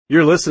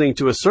You're listening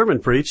to a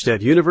sermon preached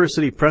at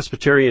University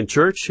Presbyterian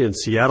Church in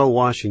Seattle,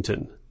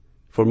 Washington.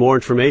 For more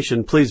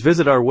information, please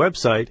visit our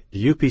website,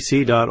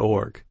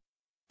 upc.org.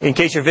 In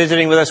case you're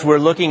visiting with us, we're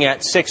looking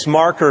at 6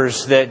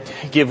 markers that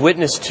give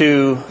witness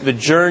to the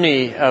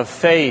journey of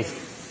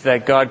faith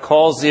that God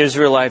calls the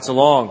Israelites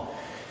along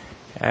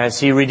as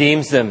He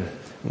redeems them.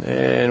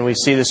 And we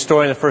see the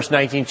story in the first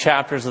 19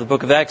 chapters of the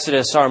book of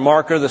Exodus. Our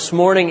marker this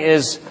morning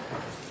is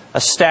a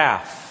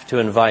staff to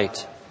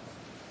invite.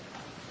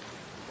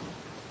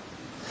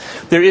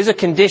 There is a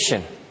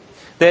condition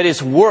that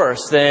is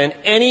worse than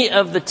any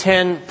of the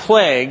 10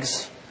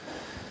 plagues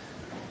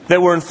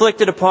that were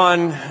inflicted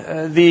upon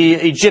the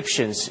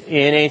Egyptians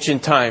in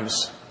ancient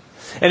times.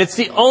 And it's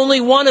the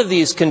only one of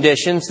these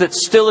conditions that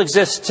still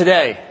exists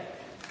today.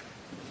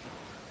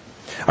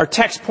 Our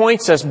text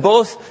points us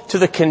both to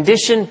the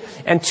condition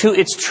and to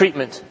its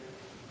treatment.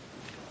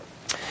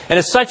 And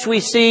as such, we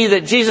see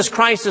that Jesus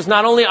Christ is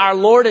not only our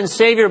Lord and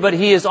Savior, but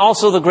He is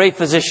also the great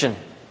physician.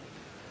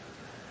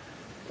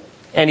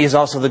 And He is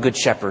also the Good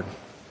Shepherd.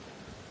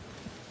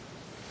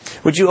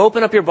 Would you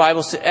open up your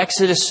Bibles to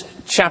Exodus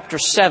chapter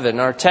 7?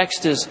 Our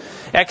text is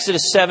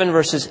Exodus 7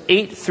 verses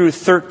 8 through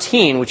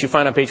 13, which you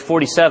find on page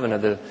 47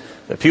 of the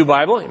Pew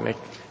Bible. You make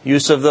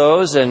use of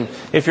those. And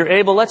if you're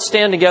able, let's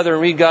stand together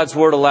and read God's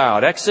Word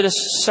aloud. Exodus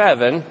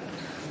 7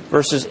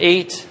 verses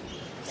 8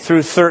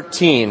 through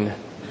 13.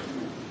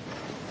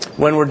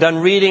 When we're done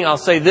reading, I'll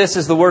say, "This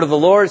is the Word of the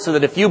Lord," so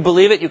that if you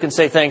believe it, you can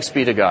say, "Thanks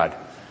be to God."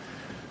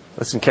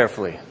 Listen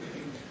carefully.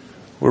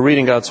 We're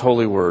reading God's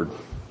holy word.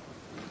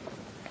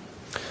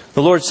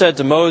 The Lord said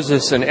to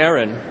Moses and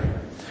Aaron,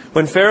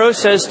 "When Pharaoh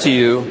says to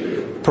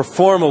you,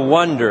 'Perform a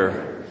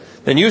wonder,'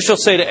 then you shall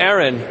say to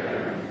Aaron,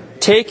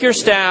 'Take your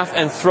staff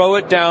and throw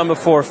it down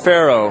before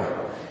Pharaoh,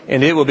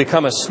 and it will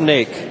become a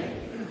snake.'"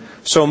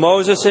 So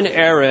Moses and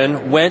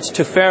Aaron went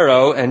to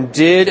Pharaoh and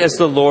did as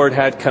the Lord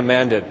had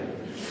commanded.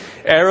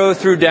 Aaron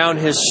threw down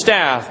his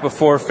staff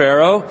before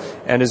Pharaoh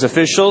and his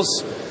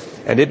officials,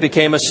 and it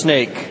became a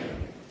snake.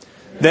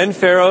 Then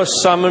Pharaoh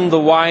summoned the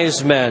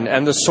wise men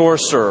and the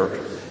sorcerer,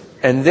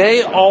 and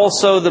they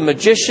also, the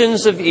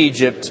magicians of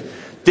Egypt,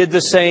 did the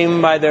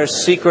same by their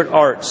secret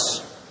arts.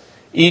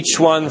 Each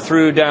one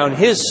threw down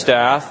his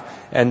staff,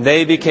 and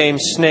they became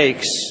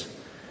snakes.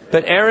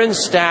 But Aaron's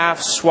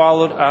staff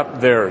swallowed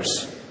up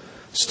theirs.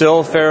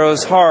 Still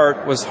Pharaoh's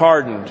heart was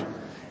hardened,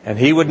 and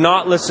he would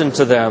not listen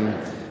to them,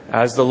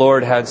 as the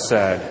Lord had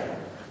said.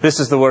 This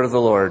is the word of the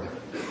Lord.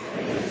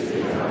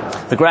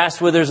 The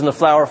grass withers and the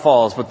flower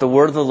falls, but the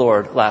word of the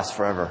Lord lasts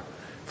forever.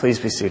 Please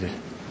be seated.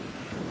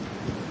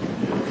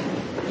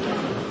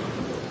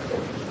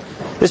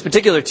 This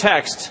particular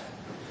text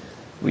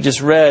we just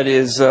read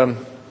is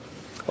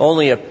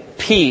only a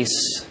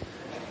piece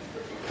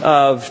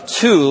of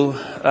 2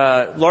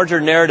 larger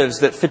narratives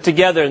that fit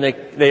together, and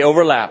they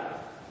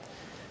overlap.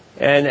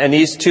 And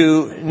these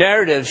 2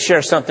 narratives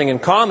share something in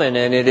common,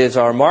 and it is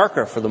our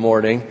marker for the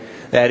morning.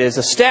 That is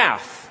a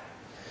staff,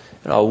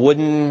 a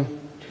wooden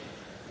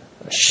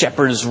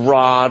shepherd's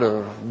rod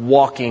or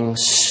walking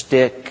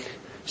stick.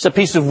 It's a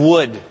piece of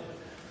wood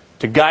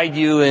to guide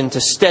you and to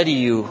steady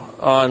you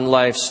on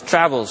life's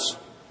travels.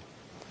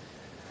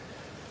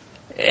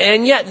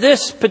 And yet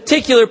this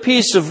particular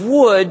piece of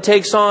wood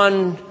takes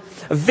on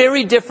a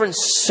very different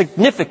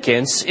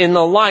significance in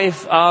the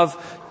life of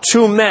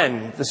 2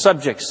 men, the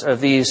subjects of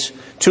these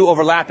 2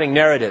 overlapping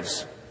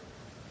narratives.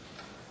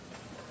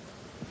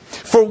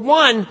 For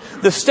one,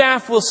 the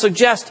staff will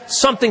suggest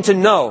something to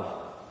know.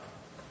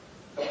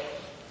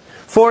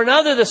 For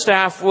another, the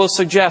staff will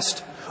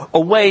suggest a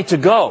way to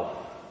go.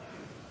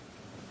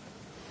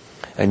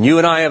 And you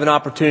and I have an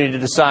opportunity to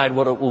decide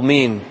what it will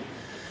mean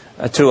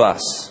to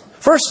us.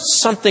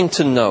 First, something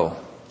to know.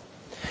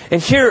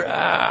 And here,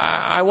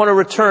 I want to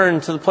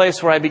return to the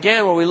place where I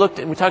began, where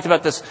we talked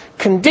about this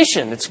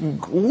condition. It's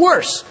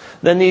worse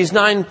than these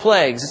 9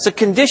 plagues. It's a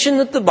condition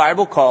that the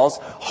Bible calls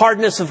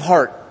hardness of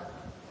heart.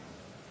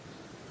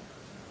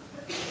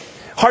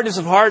 Hardness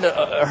of heart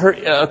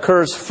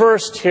occurs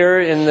first here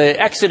in the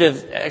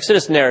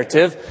Exodus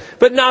narrative,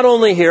 but not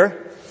only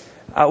here.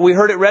 We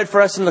heard it read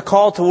for us in the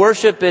call to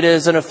worship. It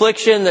is an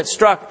affliction that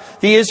struck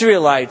the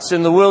Israelites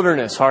in the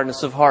wilderness,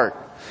 hardness of heart.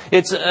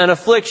 It's an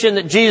affliction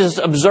that Jesus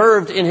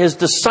observed in His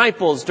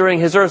disciples during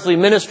His earthly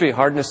ministry,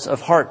 hardness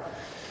of heart.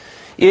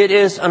 It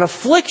is an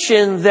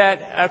affliction that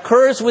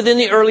occurs within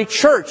the early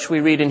church,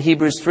 we read in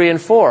Hebrews 3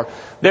 and 4.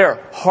 There,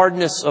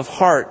 hardness of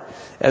heart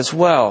as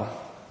well.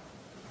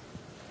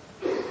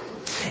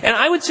 And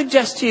I would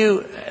suggest to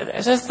you,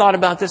 as I thought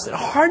about this, that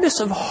hardness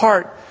of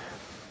heart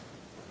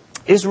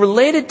is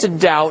related to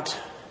doubt,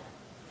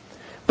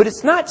 but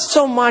it's not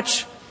so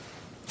much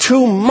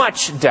too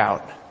much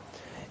doubt.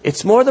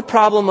 It's more the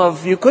problem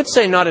of, you could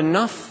say, not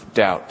enough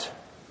doubt.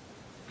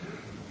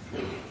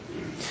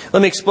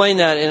 Let me explain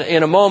that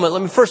in a moment.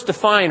 Let me first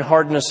define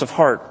hardness of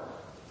heart.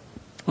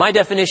 My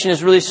definition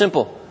is really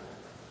simple.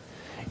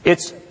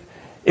 It's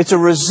a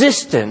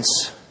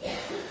resistance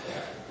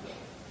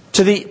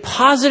to the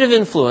positive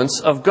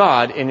influence of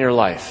God in your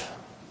life.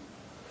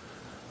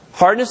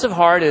 Hardness of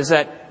heart is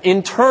that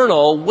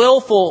internal,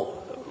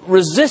 willful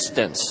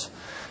resistance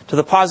to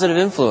the positive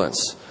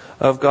influence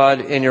of God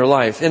in your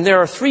life. And there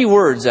are 3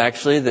 words,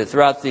 actually, that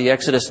throughout the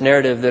Exodus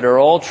narrative that are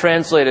all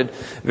translated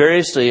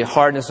variously: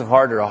 hardness of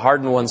heart, or a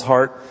hardened one's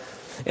heart.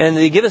 And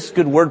they give us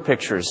good word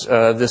pictures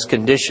of this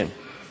condition.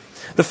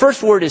 The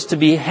first word is to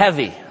be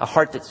heavy. A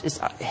heart that's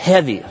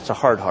heavy. It's a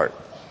hard heart.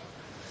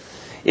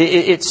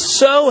 It's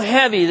so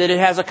heavy that it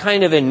has a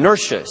kind of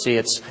inertia. See,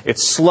 it's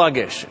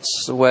sluggish.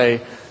 It's the way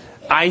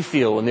I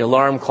feel when the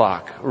alarm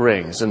clock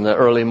rings in the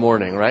early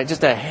morning, right?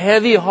 Just a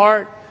heavy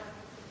heart.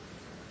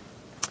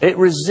 It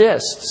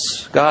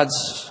resists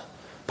God's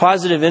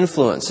positive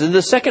influence. And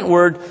the second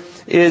word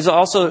is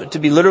also to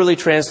be literally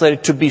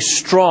translated to be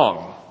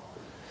strong,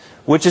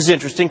 which is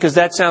interesting because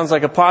that sounds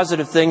like a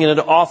positive thing, and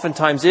it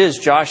oftentimes is.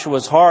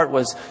 Joshua's heart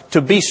was to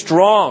be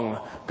strong,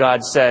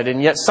 God said.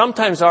 And yet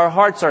sometimes our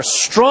hearts are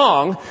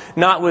strong,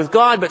 not with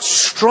God, but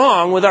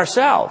strong with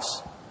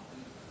ourselves.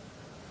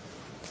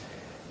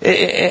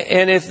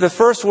 And if the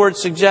first word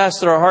suggests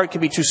that our heart can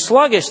be too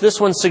sluggish,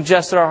 this one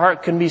suggests that our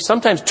heart can be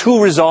sometimes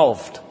too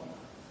resolved,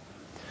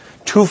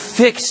 too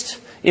fixed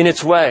in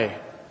its way,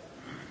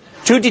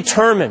 too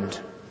determined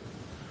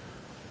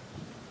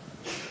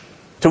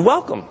to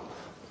welcome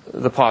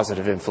the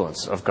positive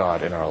influence of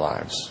God in our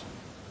lives.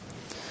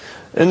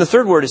 And the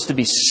third word is to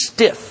be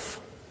stiff.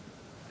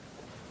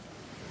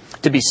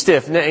 To be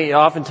stiff.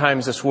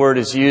 Oftentimes this word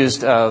is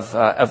used of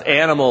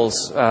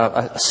animals,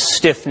 a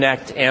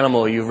stiff-necked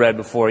animal you've read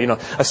before. You know,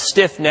 a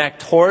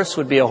stiff-necked horse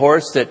would be a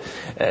horse that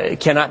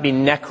cannot be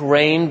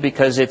neck-reined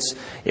because its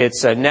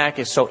neck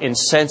is so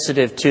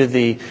insensitive to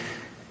the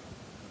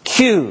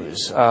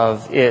cues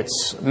of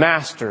its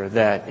master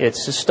that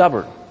it's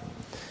stubborn.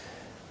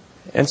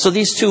 And so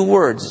these 2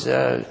 words,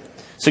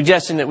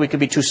 suggesting that we could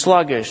be too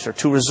sluggish or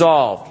too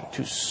resolved,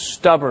 too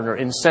stubborn or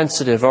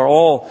insensitive, are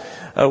all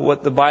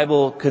what the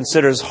Bible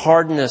considers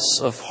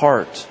hardness of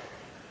heart.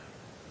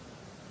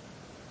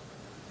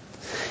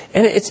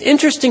 And it's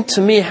interesting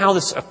to me how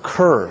this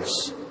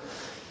occurs.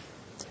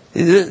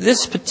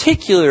 This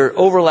particular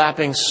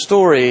overlapping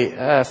story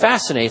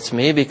fascinates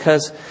me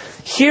because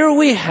here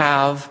we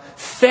have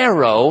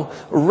Pharaoh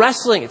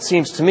wrestling, it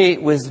seems to me,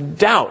 with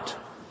doubt.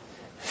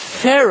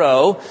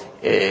 Pharaoh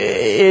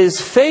is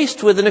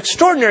faced with an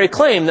extraordinary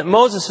claim that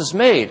Moses has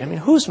made. I mean,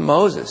 who's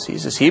Moses?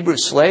 He's this Hebrew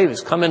slave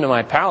who's come into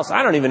my palace.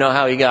 I don't even know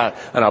how he got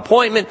an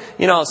appointment.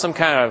 You know, some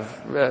kind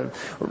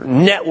of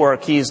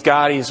network he's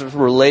got. He's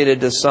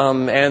related to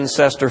some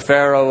ancestor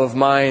pharaoh of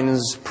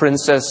mine's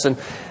princess. And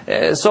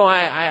so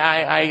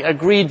I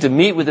agreed to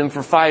meet with him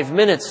for 5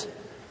 minutes.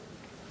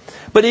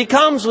 But he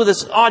comes with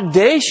this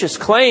audacious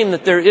claim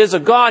that there is a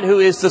God who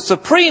is the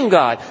supreme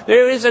God.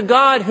 There is a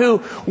God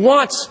who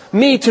wants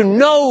me to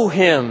know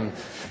Him.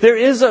 There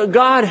is a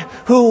God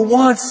who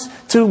wants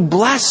to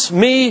bless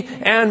me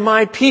and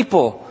my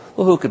people.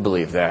 Well, who could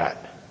believe that?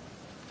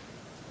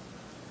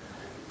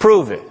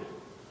 Prove it.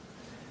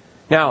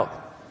 Now,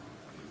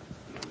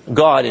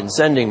 God, in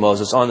sending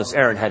Moses on this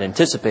errand, had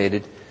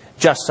anticipated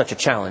just such a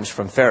challenge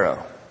from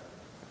Pharaoh.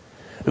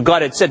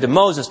 God had said to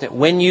Moses that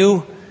when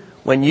you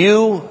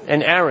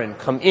and Aaron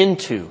come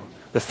into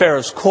the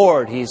Pharaoh's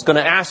court, he's going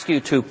to ask you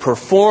to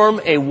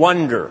perform a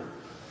wonder.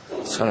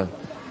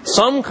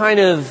 Some kind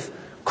of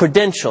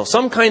credential,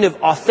 some kind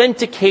of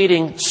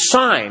authenticating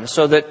sign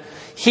so that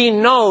he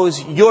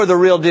knows you're the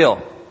real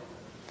deal.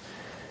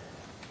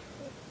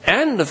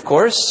 And, of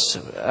course,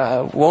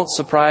 won't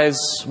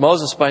surprise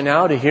Moses by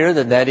now to hear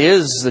that that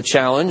is the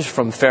challenge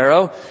from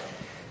Pharaoh.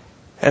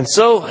 And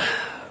so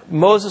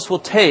Moses will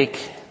take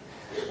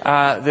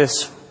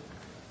this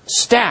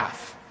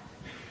staff.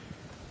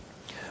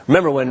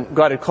 Remember when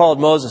God had called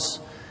Moses,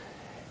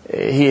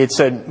 He had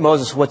said,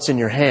 Moses, what's in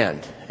your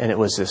hand? And it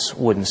was this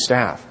wooden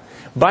staff.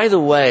 By the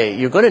way,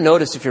 you're going to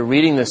notice if you're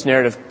reading this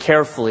narrative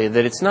carefully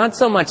that it's not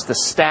so much the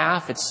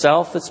staff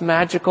itself that's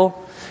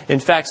magical. In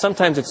fact,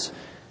 sometimes it's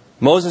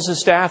Moses'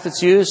 staff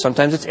that's used.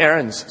 Sometimes it's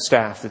Aaron's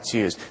staff that's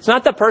used. It's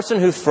not the person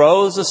who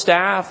throws the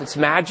staff that's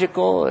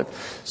magical.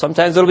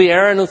 Sometimes it'll be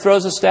Aaron who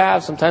throws the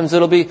staff. Sometimes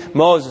it'll be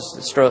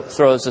Moses that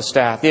throws the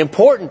staff. The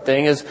important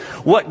thing is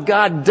what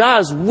God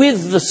does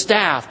with the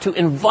staff to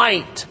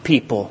invite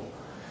people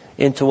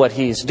into what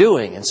He's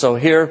doing. And so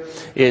here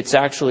it's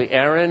actually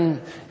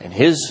Aaron and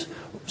his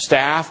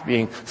staff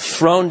being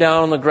thrown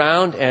down on the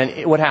ground.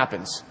 And what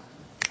happens?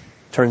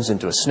 Turns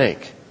into a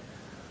snake.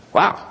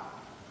 Wow.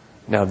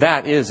 Now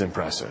that is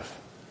impressive.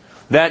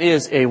 That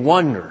is a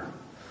wonder.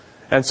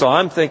 And so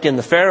I'm thinking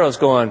the Pharaoh's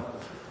going,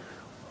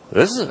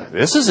 this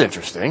is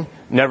interesting.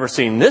 Never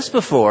seen this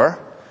before.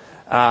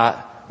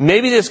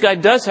 Maybe this guy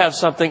does have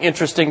something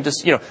interesting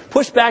to,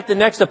 push back the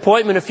next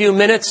appointment a few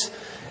minutes.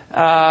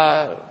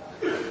 And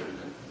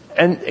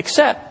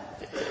except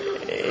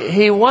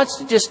he wants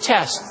to just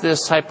test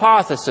this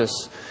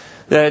hypothesis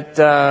that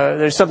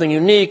there's something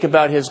unique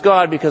about his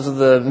God because of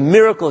the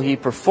miracle He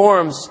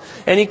performs.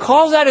 And he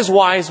calls out his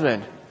wise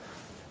men.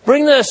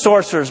 Bring the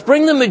sorcerers,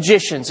 bring the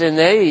magicians. And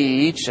they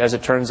each, as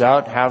it turns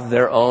out, have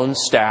their own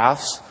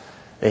staffs.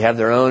 They have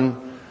their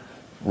own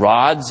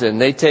rods,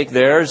 and they take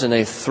theirs and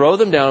they throw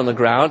them down on the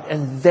ground,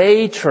 and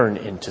they turn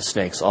into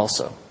snakes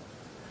also.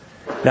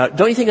 Now,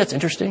 don't you think that's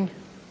interesting?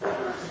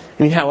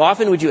 I mean, how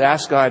often would you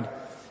ask God,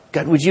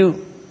 would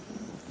you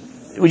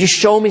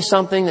show me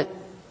something that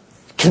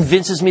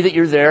convinces me that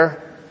you're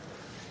there?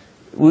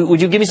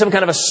 Would you give me some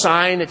kind of a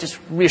sign that just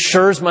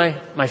reassures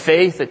my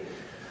faith, that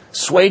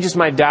assuages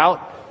my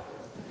doubt?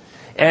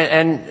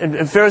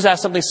 And Pharaoh's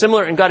asked something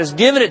similar, and God has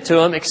given it to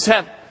him,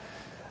 except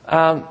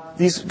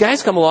these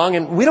guys come along,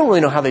 and we don't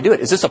really know how they do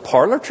it. Is this a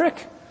parlor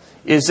trick?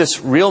 Is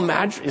this real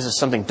magic? Is this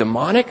something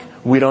demonic?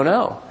 We don't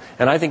know.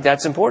 And I think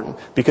that's important,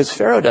 because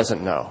Pharaoh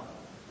doesn't know.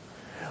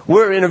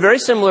 We're in a very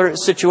similar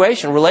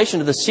situation in relation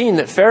to the scene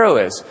that Pharaoh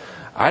is.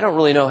 I don't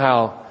really know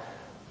how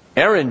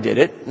Aaron did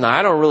it. Now,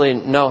 I don't really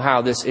know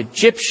how this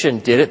Egyptian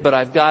did it, but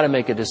I've got to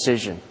make a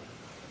decision.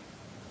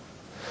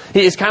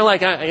 It's kind of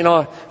like,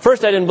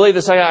 first I didn't believe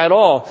this guy at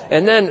all.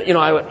 And then,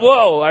 I went,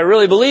 whoa, I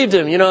really believed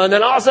him, and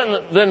then all of a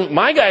sudden, then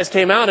my guys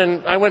came out,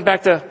 and I went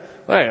back to,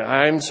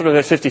 I'm sort of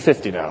at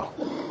 50-50 now.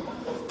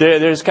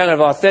 There's kind of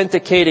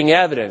authenticating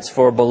evidence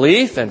for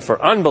belief and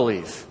for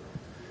unbelief.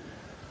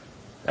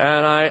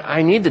 And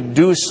I need to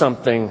do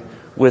something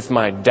with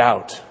my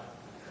doubt.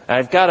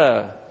 I've got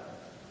to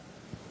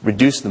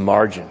reduce the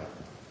margin.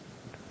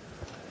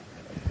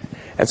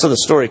 And so the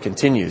story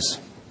continues.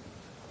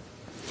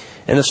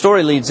 And the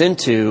story leads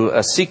into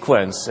a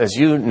sequence, as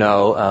you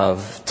know,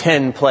 of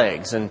 10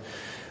 plagues. And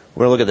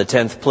we're going to look at the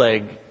 10th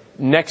plague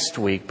next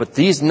week. But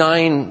these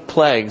 9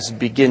 plagues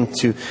begin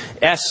to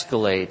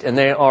escalate. And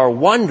they are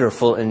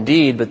wonderful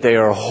indeed, but they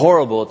are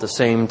horrible at the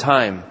same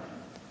time.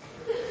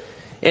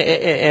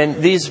 And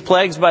these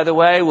plagues, by the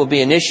way, will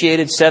be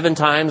initiated 7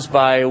 times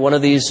by one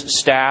of these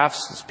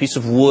staffs. This piece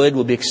of wood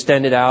will be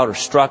extended out or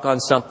struck on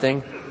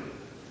something.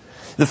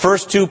 The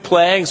first 2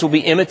 plagues will be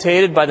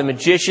imitated by the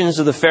magicians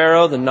of the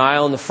Pharaoh, the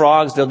Nile and the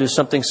frogs. They'll do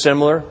something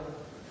similar.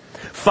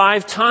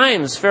 5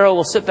 times Pharaoh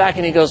will sit back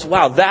and he goes,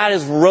 wow,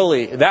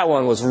 that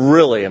one was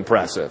really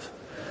impressive.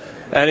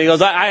 And he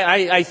goes,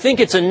 I think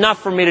it's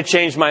enough for me to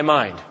change my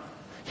mind.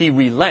 He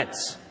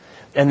relents.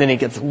 And then he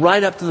gets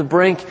right up to the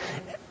brink,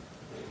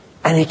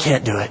 and he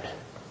can't do it.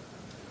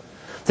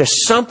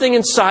 There's something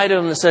inside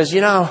of him that says,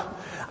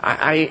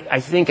 I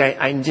think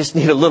I just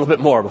need a little bit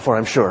more before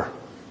I'm sure.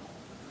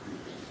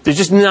 There's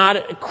just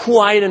not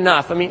quite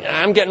enough. I mean,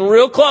 I'm getting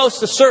real close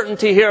to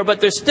certainty here, but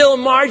there's still a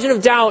margin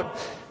of doubt.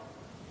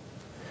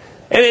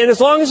 And as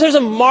long as there's a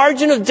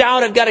margin of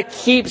doubt, I've got to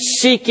keep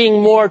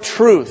seeking more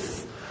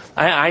truth.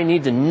 I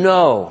need to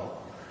know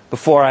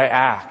before I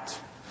act.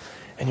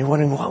 And you're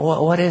wondering,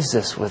 what is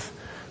this with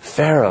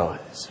Pharaoh?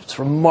 It's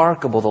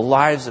remarkable, the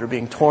lives that are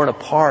being torn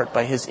apart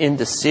by his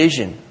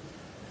indecision.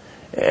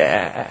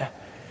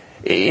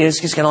 It's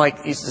just kind of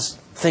like, he's just,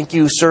 think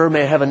you, sir,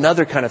 may have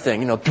another kind of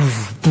thing.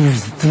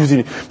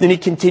 Then he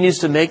continues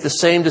to make the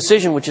same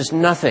decision, which is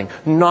nothing,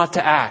 not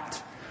to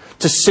act,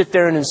 to sit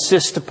there and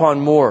insist upon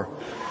more,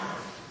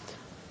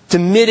 to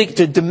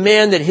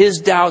demand that his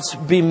doubts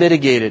be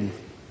mitigated.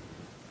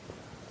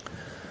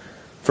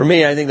 For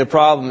me, I think the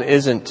problem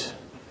isn't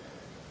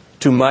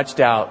too much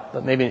doubt,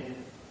 but maybe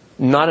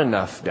not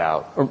enough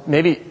doubt, or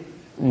maybe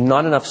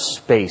not enough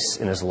space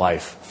in his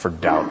life for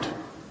doubt.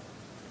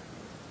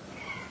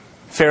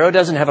 Pharaoh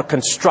doesn't have a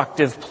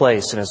constructive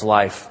place in his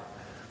life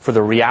for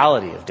the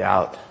reality of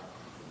doubt.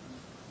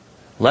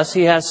 Unless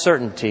he has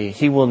certainty,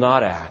 he will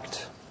not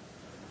act.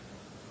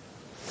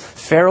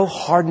 Pharaoh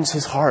hardens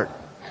his heart.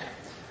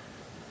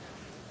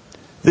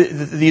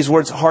 These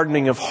words,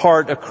 hardening of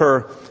heart,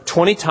 occur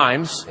 20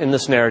 times in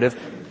this narrative.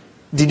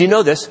 Did you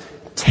know this?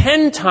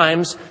 10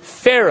 times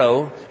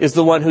Pharaoh is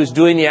the one who's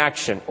doing the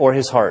action, or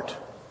his heart.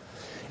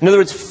 In other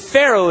words,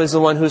 Pharaoh is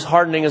the one who's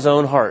hardening his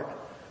own heart.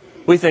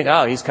 We think,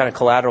 he's kind of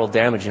collateral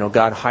damage.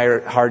 God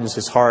hardens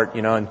his heart,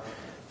 and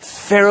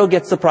Pharaoh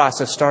gets the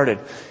process started.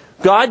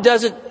 God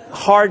doesn't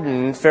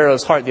harden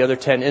Pharaoh's heart, the other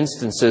 10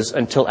 instances,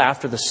 until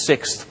after the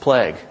 6th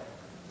plague.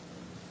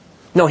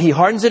 No, he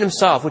hardens it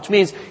himself, which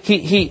means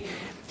he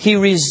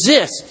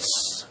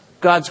resists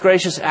God's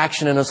gracious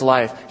action in his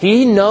life.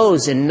 He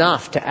knows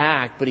enough to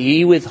act, but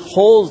he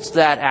withholds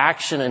that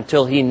action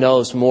until he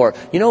knows more.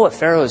 You know what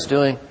Pharaoh is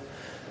doing?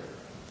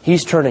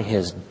 He's turning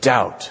his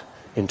doubt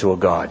into a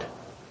god.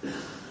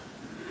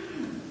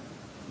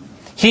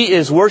 He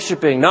is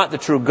worshiping not the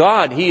true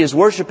God. He is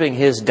worshiping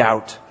his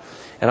doubt.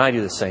 And I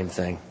do the same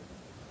thing.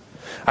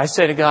 I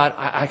say to God,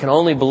 I can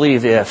only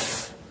believe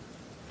if.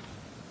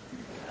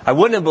 I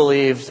wouldn't have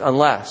believed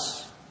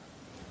unless.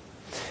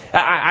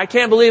 I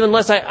can't believe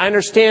unless I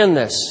understand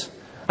this.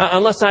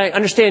 Unless I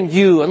understand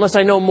you. Unless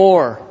I know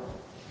more.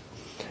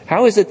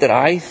 How is it that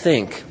I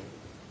think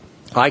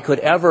I could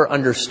ever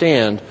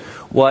understand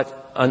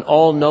what an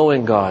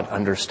all-knowing God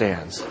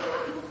understands?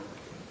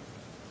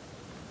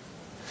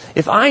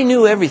 If I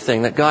knew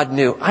everything that God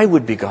knew, I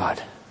would be God.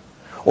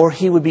 Or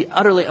he would be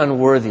utterly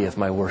unworthy of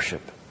my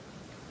worship.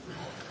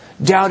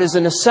 Doubt is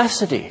a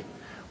necessity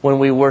when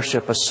we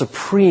worship a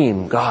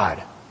supreme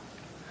God.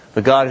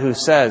 The God who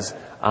says,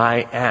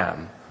 I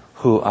am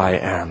who I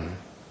am.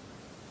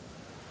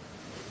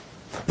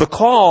 The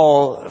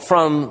call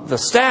from the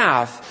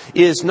staff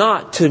is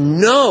not to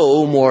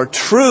know more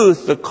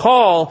truth. The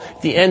call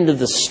at the end of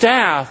the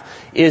staff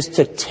is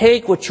to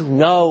take what you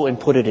know and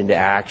put it into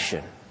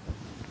action.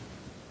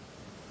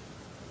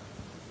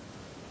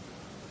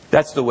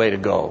 That's the way to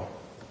go.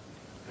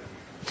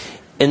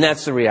 And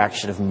that's the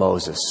reaction of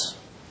Moses.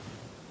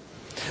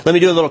 Let me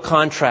do a little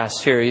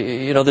contrast here.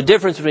 You know, the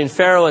difference between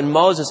Pharaoh and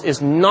Moses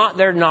is not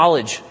their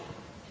knowledge.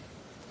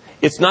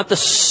 It's not the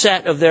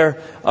set of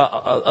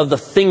of the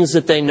things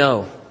that they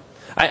know.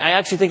 I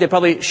actually think they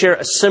probably share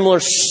a similar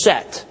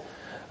set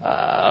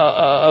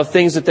of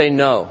things that they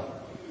know.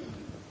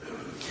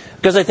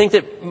 Because I think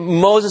that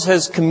Moses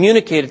has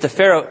communicated to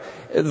Pharaoh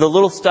the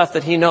little stuff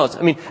that he knows.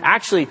 I mean,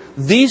 actually,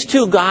 these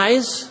two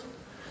guys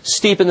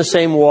steep in the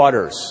same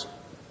waters.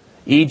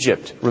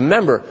 Egypt.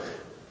 Remember,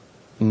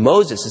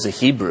 Moses is a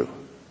Hebrew,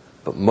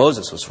 but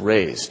Moses was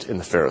raised in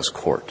the Pharaoh's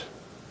court.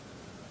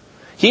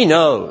 He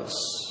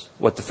knows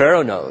what the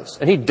Pharaoh knows,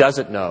 and he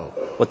doesn't know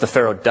what the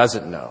Pharaoh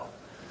doesn't know.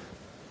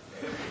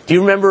 Do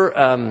you remember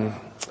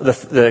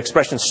the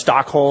expression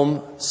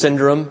Stockholm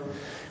Syndrome?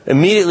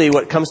 Immediately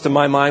what comes to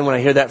my mind when I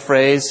hear that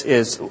phrase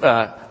is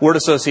word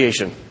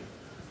association.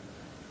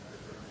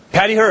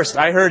 Patty Hearst,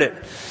 I heard it.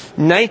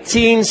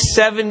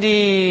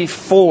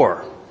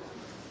 1974,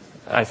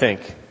 I think.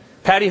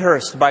 Patty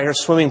Hearst by her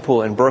swimming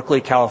pool in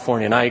Berkeley,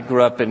 California. And I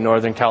grew up in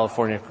Northern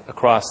California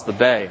across the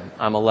bay.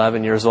 I'm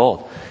 11 years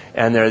old.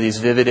 And there are these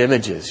vivid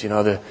images. You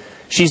know,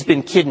 she's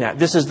been kidnapped.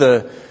 This is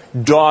the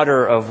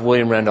daughter of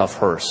William Randolph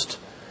Hearst.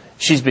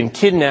 She's been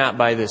kidnapped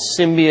by the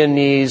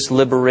Symbionese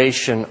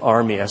Liberation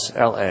Army,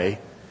 SLA,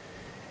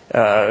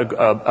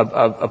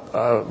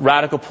 a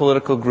radical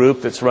political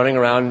group that's running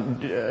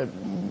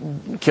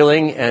around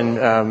killing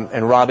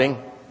and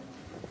robbing.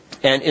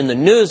 And in the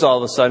news, all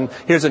of a sudden,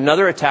 here's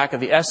another attack of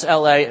the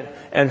SLA.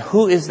 And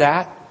who is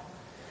that?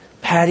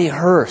 Patty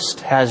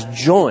Hearst has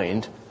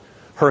joined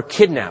her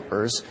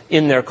kidnappers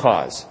in their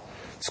cause.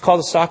 It's called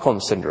the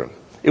Stockholm Syndrome.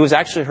 It was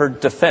actually her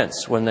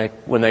defense when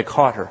they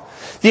caught her.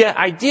 The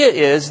idea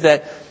is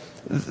that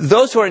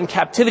those who are in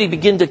captivity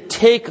begin to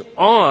take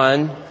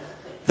on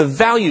the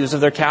values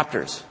of their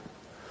captors.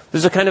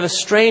 There's a kind of a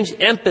strange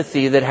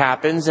empathy that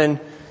happens, and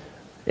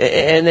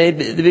they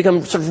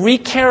become sort of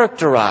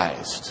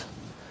recharacterized.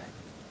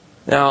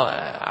 Now,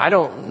 I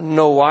don't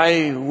know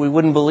why we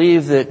wouldn't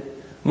believe that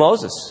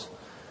Moses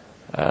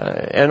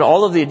and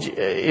all of the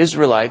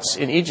Israelites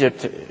in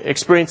Egypt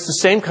experienced the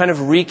same kind of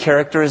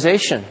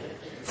recharacterization.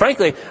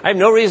 Frankly, I have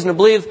no reason to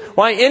believe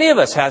why any of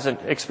us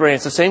hasn't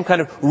experienced the same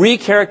kind of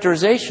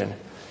recharacterization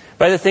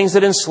by the things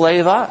that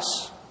enslave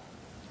us.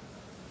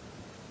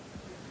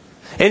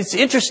 And it's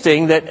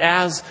interesting that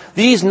as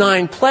these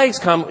 9 plagues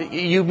come,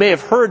 you may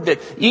have heard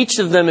that each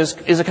of them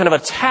is a kind of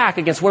attack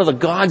against one of the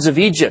gods of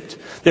Egypt.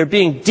 They're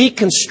being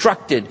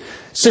deconstructed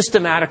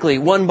systematically,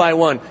 one by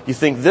one. You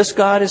think this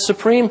God is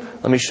supreme?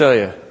 Let me show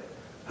you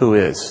who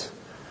is.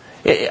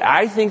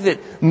 I think that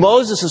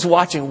Moses is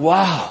watching,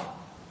 wow.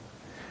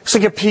 It's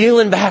like you're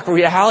peeling back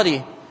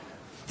reality.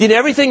 And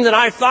everything that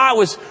I thought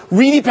was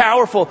really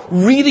powerful,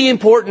 really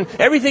important,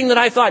 everything that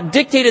I thought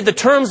dictated the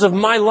terms of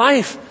my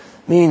life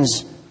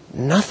means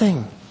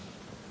nothing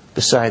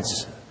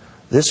besides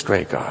this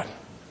great God.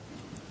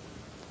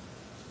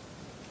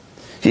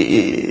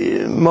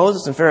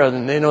 Moses and Pharaoh,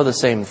 they know the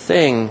same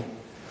thing.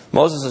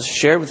 Moses has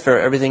shared with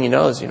Pharaoh everything he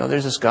knows. You know,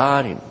 there's this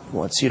God. He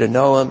wants you to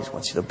know Him. He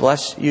wants you to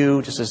bless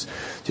you. Just as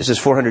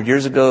 400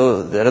 years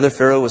ago, that other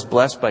Pharaoh was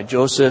blessed by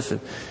Joseph.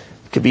 And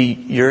it could be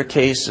your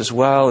case as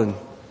well.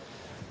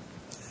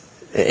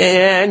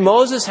 And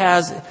Moses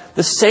has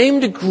the same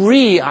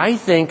degree, I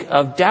think,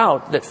 of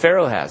doubt that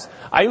Pharaoh has.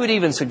 I would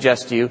even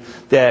suggest to you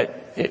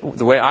that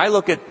the way I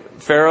look at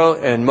Pharaoh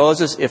and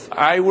Moses, if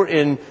I were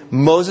in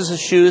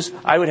Moses' shoes,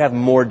 I would have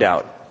more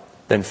doubt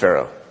than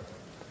Pharaoh.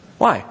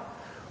 Why?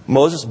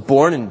 Moses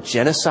born in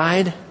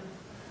genocide?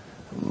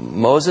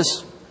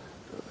 Moses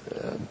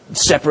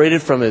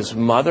separated from his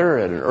mother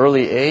at an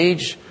early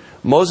age?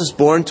 Moses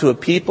born to a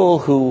people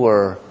who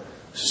were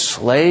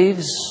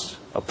slaves,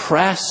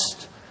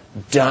 oppressed,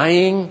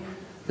 dying?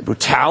 The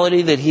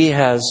brutality that he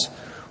has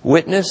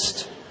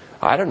witnessed?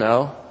 I don't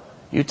know.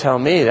 You tell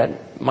me.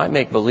 That might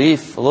make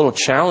belief a little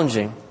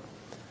challenging.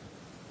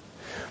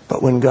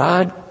 But when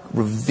God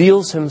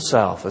reveals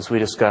Himself, as we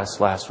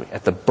discussed last week,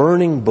 at the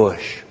burning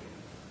bush,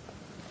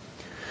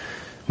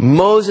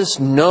 Moses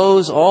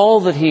knows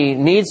all that he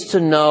needs to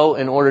know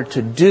in order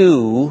to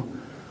do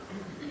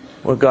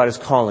what God is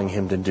calling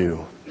him to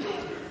do,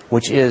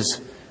 which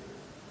is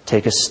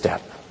take a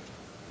step.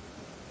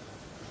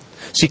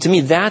 See, to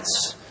me,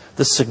 that's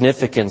the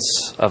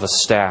significance of a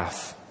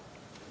staff.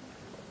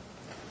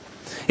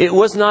 It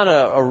was not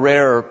a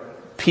rare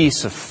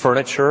piece of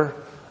furniture,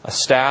 a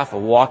staff, a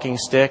walking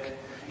stick.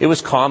 It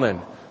was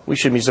common. We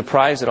shouldn't be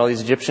surprised that all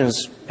these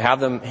Egyptians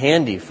have them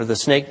handy for the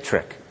snake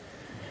trick.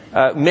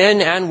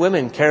 Men and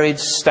women carried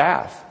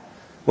staff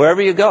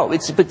wherever you go.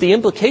 But the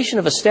implication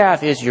of a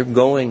staff is you're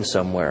going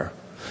somewhere.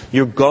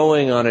 You're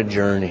going on a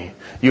journey.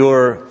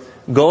 You're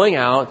going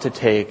out to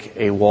take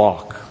a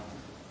walk.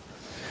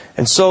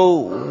 And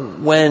so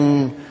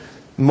when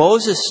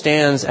Moses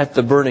stands at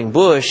the burning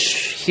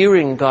bush,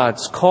 hearing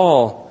God's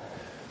call,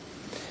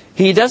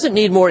 he doesn't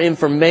need more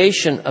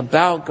information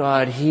about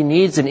God. He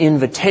needs an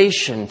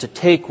invitation to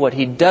take what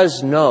he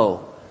does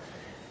know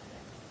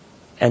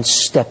and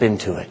step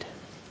into it,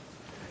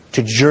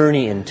 to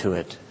journey into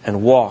it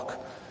and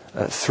walk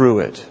through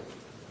it.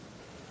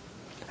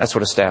 That's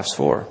what a staff's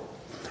for.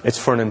 It's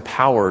for an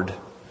empowered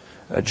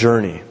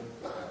journey.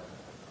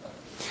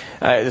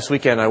 This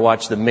weekend I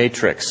watched The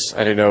Matrix.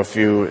 I don't know if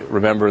you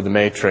remember The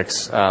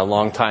Matrix a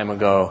long time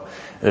ago.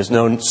 There's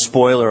no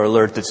spoiler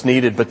alert that's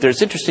needed, but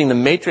there's interesting, The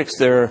Matrix,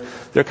 there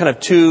are kind of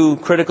two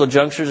critical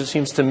junctures, it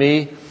seems to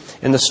me,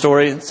 in the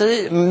story.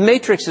 So,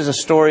 Matrix is a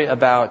story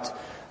about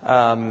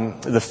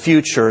the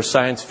future,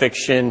 science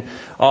fiction.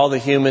 All the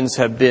humans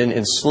have been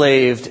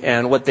enslaved,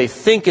 and what they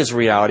think is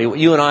reality, what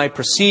you and I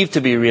perceive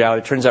to be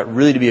reality, turns out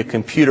really to be a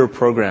computer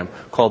program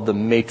called The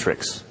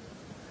Matrix.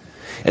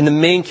 And the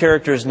main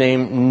character is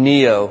named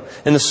Neo.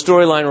 And the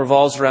storyline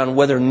revolves around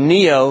whether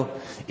Neo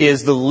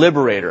is the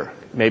liberator,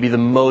 maybe the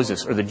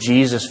Moses or the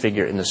Jesus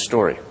figure in the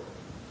story.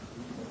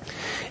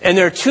 And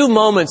there are two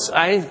moments,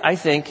 I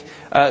think,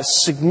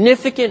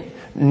 significant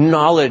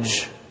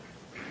knowledge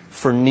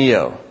for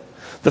Neo.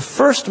 The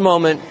first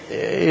moment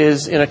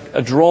is in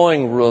a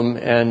drawing room,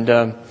 and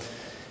the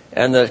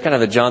kind of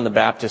the John the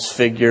Baptist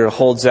figure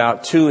holds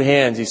out two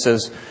hands. He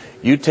says,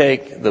 "You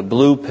take the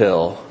blue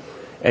pill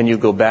and you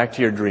go back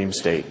to your dream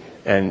state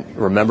and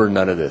remember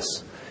none of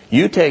this.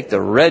 You take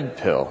the red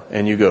pill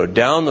and you go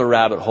down the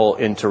rabbit hole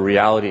into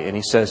reality." And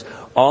he says,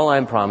 "All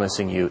I'm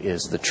promising you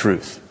is the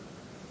truth."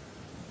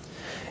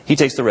 He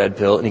takes the red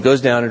pill and he goes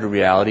down into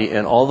reality,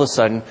 and all of a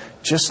sudden,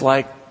 just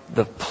like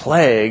the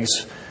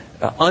plagues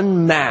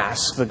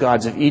unmask the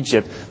gods of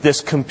Egypt,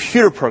 this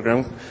computer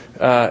program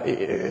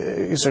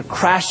is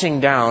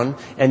crashing down,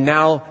 and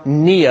now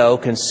Neo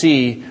can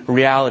see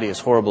reality as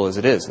horrible as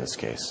it is in this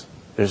case.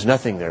 There's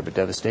nothing there but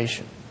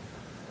devastation.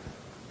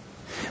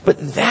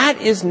 But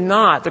that is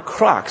not the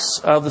crux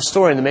of the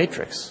story in The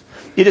Matrix.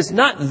 It is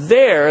not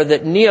there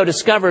that Neo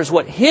discovers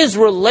what his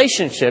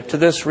relationship to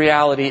this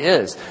reality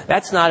is.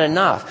 That's not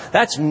enough.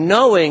 That's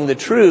knowing the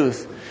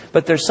truth.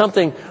 But there's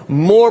something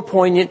more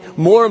poignant,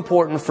 more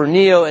important for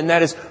Neo, and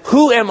that is,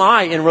 who am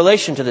I in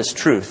relation to this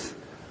truth?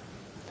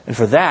 And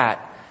for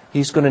that,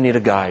 he's going to need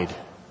a guide.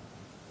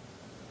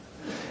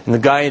 And the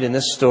guide in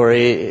this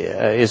story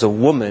is a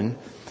woman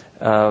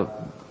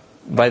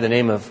by the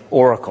name of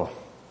Oracle.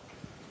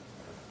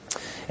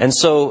 And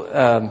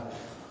so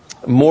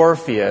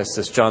Morpheus,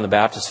 this John the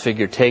Baptist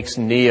figure, takes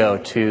Neo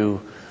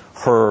to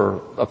her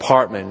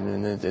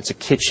apartment, and it's a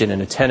kitchen in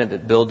a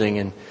tenement building,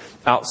 and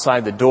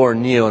outside the door,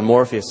 Neo and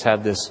Morpheus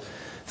have this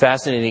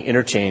fascinating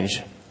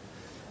interchange.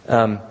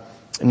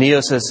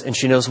 Neo says, and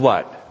she knows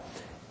what?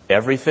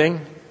 Everything?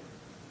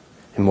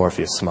 And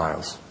Morpheus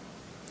smiles.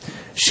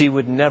 She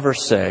would never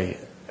say,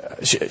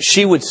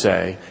 she would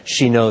say,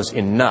 she knows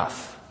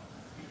enough,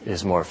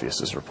 is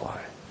Morpheus'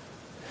 reply.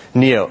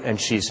 Neo,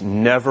 and she's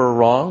never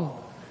wrong?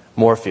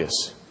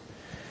 Morpheus,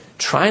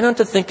 try not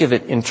to think of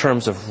it in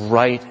terms of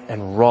right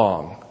and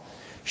wrong.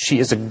 She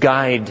is a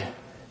guide,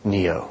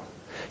 Neo.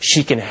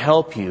 She can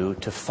help you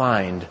to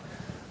find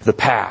the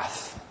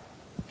path.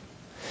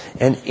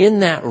 And in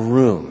that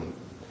room,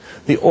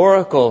 the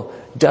oracle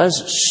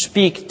does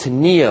speak to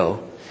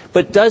Neo,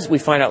 but does, we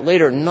find out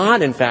later,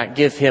 not in fact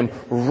give him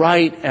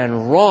right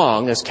and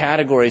wrong as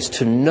categories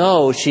to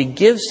know. She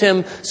gives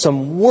him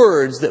some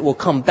words that will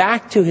come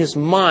back to his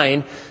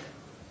mind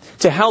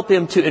to help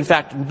him to, in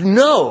fact,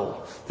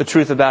 know the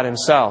truth about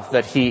himself,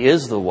 that he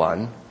is the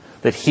one,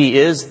 that he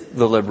is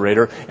the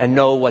liberator, and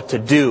know what to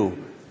do.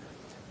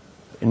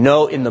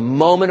 Know in the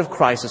moment of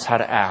crisis how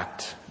to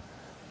act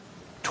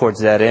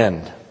towards that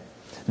end.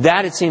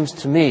 That, it seems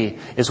to me,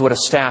 is what a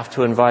staff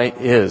to invite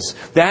is.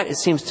 That, it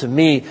seems to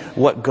me,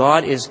 what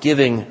God is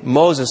giving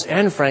Moses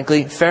and,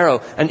 frankly,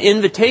 Pharaoh. An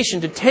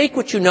invitation to take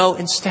what you know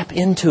and step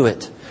into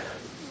it.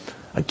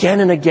 Again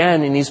and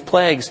again in these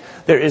plagues,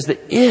 there is the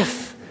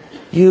if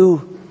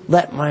you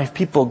let my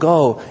people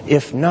go.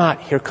 If not,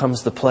 here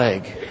comes the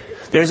plague.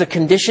 There's a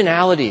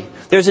conditionality.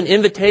 There's an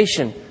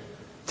invitation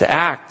to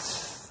act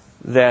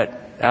that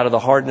out of the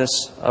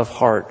hardness of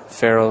heart,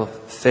 Pharaoh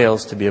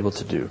fails to be able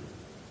to do.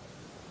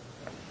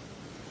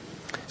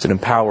 It's an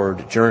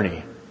empowered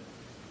journey.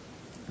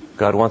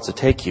 God wants to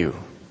take you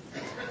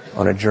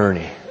on a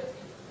journey,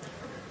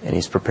 and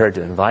He's prepared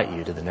to invite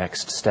you to the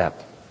next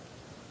step.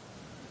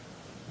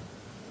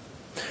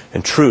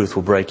 And truth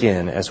will break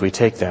in as we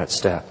take that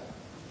step.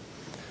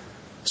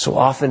 So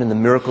often in the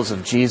miracles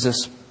of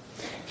Jesus,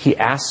 He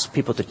asks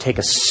people to take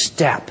a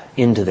step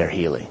into their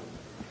healing.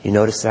 You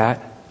notice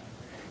that?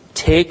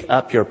 Take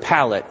up your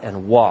pallet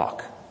and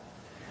walk.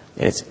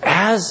 And it's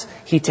as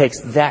he takes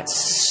that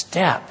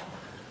step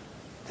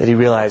that he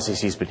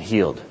realizes he's been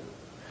healed.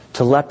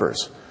 To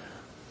lepers,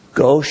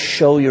 go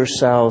show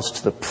yourselves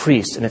to the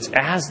priest. And it's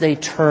as they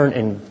turn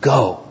and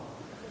go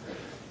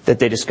that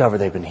they discover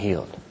they've been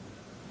healed.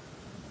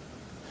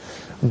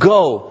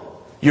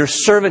 Go, your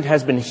servant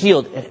has been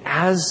healed. And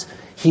as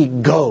he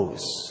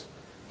goes,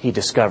 he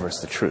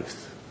discovers the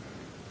truth.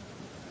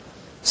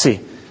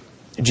 See,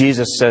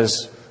 Jesus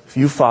says, if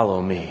you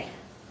follow me,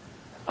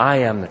 I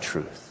am the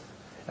truth,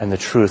 and the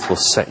truth will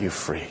set you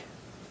free.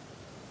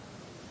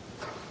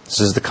 This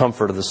is the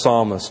comfort of the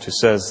psalmist who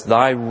says,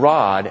 thy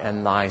rod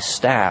and thy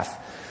staff,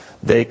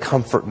 they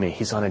comfort me.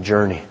 He's on a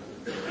journey.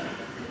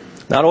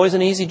 Not always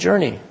an easy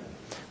journey,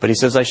 but he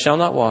says, I shall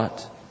not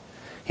want.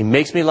 He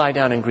makes me lie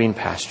down in green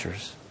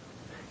pastures.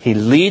 He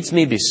leads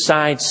me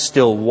beside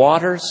still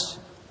waters.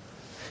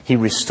 He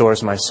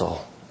restores my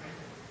soul.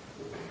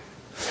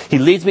 He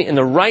leads me in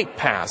the right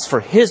paths for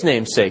His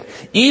name's sake.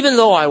 Even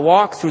though I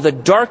walk through the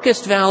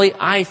darkest valley,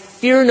 I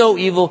fear no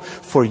evil,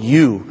 for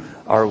you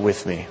are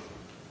with me.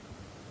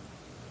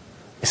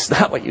 It's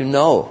not what you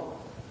know.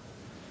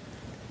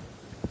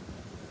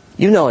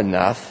 You know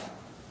enough.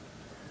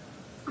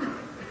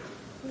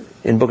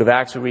 In the book of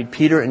Acts we read,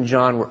 Peter and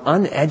John were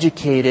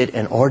uneducated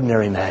and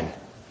ordinary men.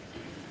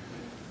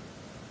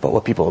 But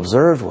what people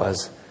observed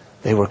was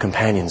they were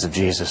companions of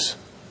Jesus,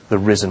 the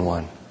risen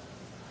one.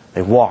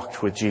 They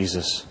walked with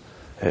Jesus.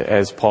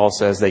 As Paul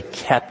says, they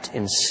kept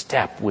in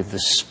step with the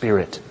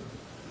Spirit.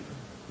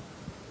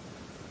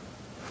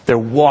 They're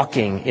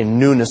walking in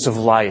newness of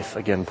life,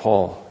 again,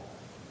 Paul.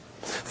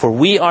 For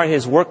we are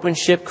His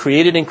workmanship,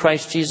 created in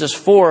Christ Jesus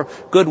for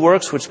good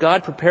works, which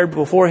God prepared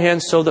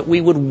beforehand so that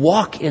we would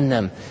walk in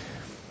them.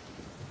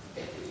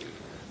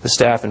 The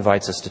staff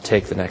invites us to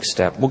take the next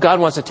step. Well, God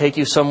wants to take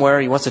you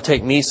somewhere. He wants to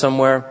take me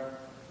somewhere.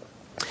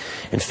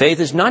 And faith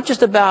is not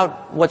just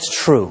about what's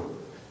true.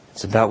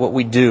 It's about what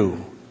we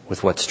do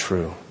with what's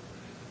true.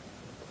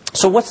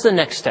 So what's the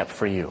next step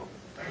for you?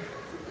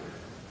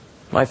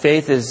 My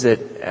faith is that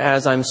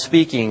as I'm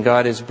speaking,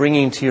 God is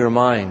bringing to your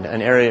mind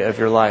an area of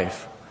your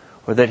life,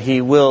 or that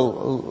He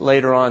will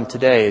later on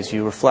today as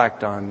you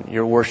reflect on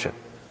your worship.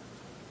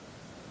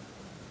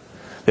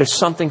 There's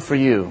something for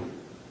you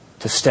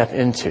to step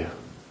into.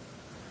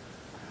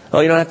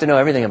 Well, you don't have to know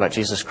everything about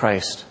Jesus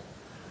Christ.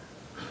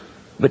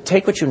 But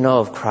take what you know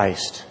of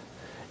Christ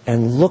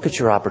and look at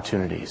your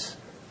opportunities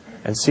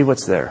and see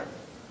what's there.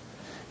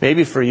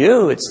 Maybe for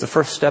you, it's the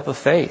first step of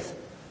faith.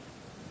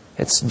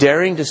 It's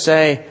daring to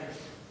say,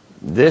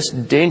 this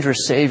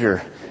dangerous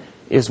Savior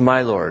is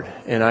my Lord,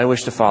 and I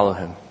wish to follow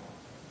Him.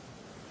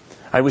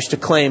 I wish to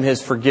claim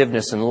His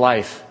forgiveness and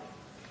life.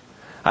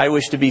 I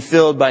wish to be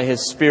filled by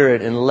His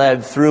Spirit and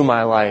led through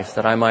my life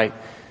that I might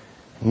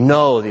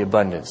know the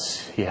abundance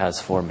He has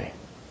for me.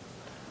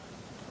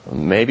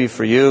 Maybe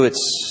for you,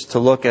 it's to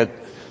look at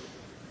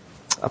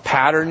a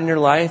pattern in your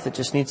life that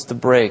just needs to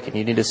break. And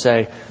you need to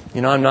say,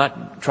 I'm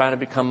not trying to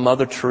become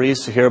Mother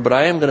Teresa here, but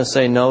I am going to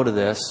say no to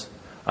this.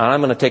 And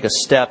I'm going to take a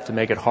step to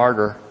make it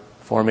harder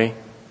for me.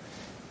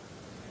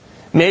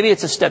 Maybe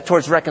it's a step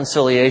towards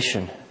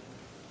reconciliation.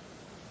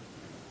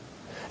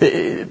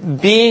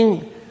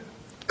 Claiming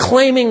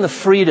the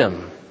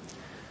freedom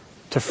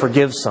to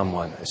forgive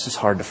someone. It's just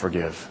hard to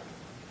forgive.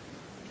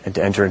 And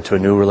to enter into a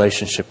new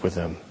relationship with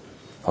them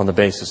on the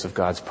basis of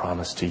God's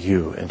promise to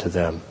you and to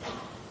them.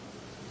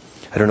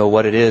 I don't know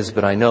what it is,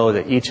 but I know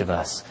that each of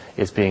us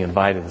is being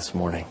invited this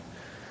morning.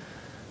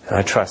 And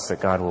I trust that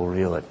God will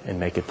reveal it and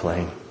make it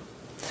plain.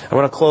 I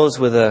want to close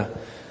with a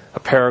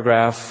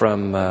paragraph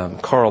from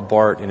Karl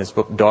Barth in his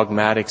book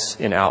Dogmatics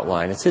in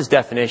Outline. It's his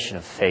definition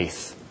of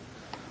faith.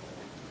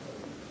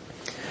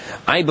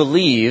 I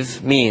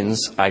believe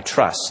means I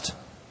trust.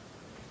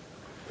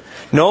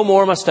 No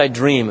more must I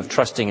dream of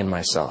trusting in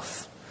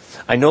myself.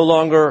 I no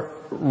longer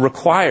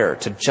require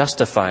to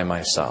justify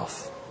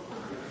myself,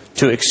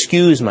 to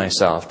excuse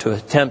myself, to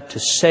attempt to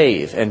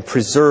save and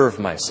preserve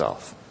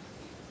myself.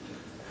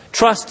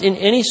 Trust in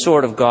any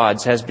sort of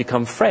gods has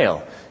become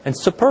frail and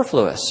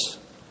superfluous.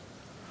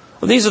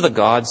 Well, these are the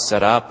gods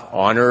set up,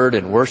 honored,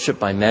 and worshipped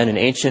by men in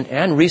ancient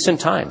and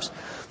recent times,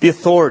 the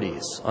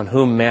authorities on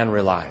whom man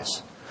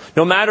relies.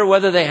 No matter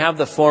whether they have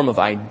the form of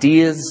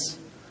ideas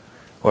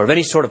or of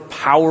any sort of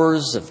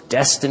powers of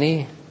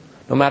destiny,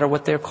 no matter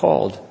what they're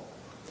called.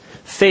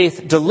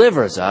 Faith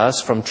delivers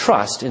us from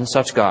trust in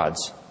such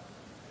gods,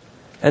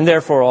 and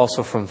therefore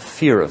also from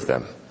fear of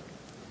them,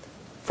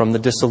 from the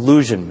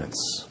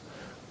disillusionments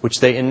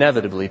which they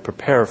inevitably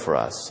prepare for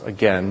us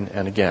again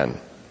and again.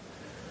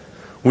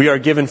 We are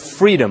given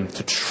freedom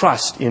to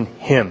trust in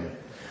Him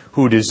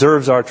who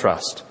deserves our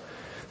trust.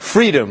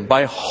 Freedom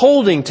by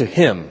holding to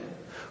Him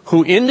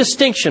who, in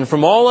distinction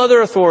from all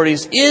other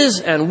authorities,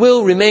 is and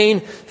will remain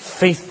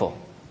faithful.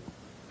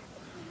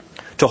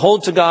 To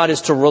hold to God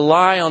is to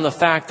rely on the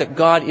fact that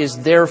God is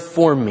there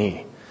for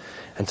me,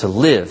 and to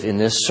live in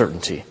this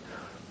certainty.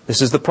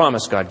 This is the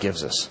promise God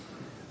gives us.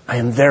 I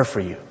am there for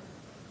you.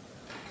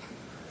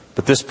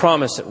 But this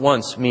promise at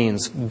once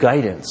means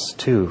guidance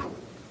too.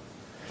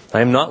 I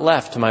am not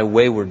left to my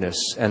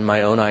waywardness and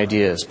my own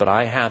ideas, but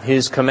I have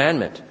His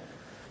commandment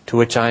to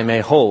which I may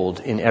hold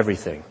in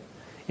everything,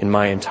 in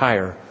my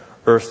entire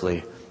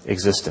earthly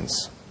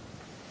existence.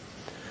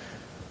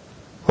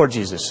 Lord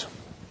Jesus,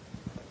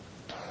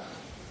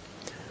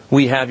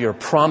 we have your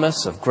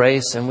promise of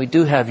grace, and we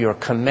do have your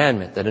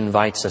commandment that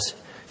invites us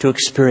to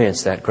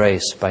experience that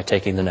grace by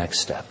taking the next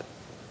step.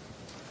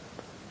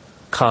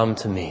 Come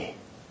to me.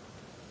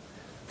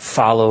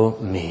 Follow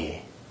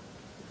me.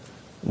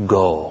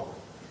 Go.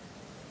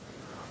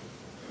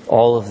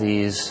 All of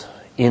these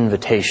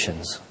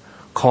invitations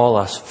call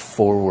us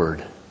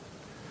forward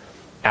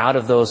out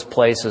of those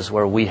places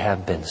where we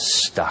have been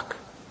stuck.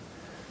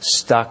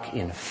 Stuck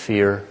in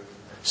fear,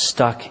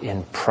 stuck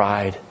in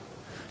pride,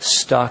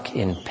 stuck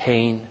in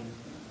pain.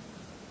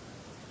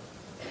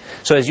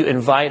 So as you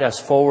invite us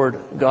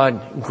forward,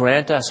 God,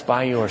 grant us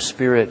by your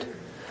Spirit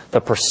the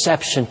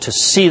perception to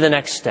see the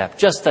next step,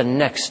 just the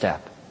next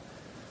step,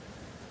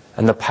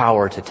 and the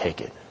power to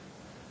take it.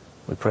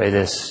 We pray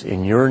this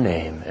in your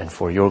name and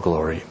for your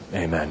glory.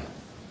 Amen.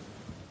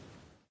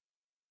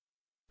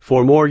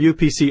 For more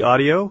UPC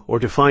audio or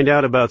to find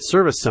out about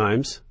service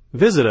times,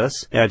 visit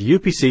us at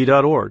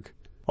upc.org.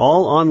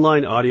 All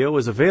online audio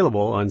is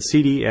available on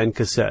CD and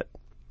cassette.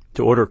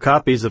 To order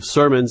copies of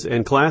sermons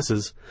and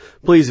classes,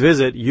 please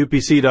visit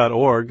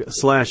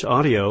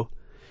upc.org/audio,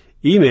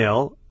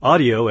 email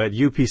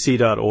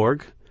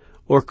audio@upc.org,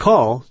 or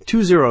call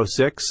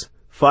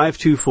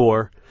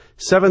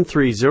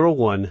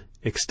 206-524-7301,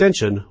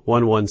 extension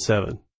 117.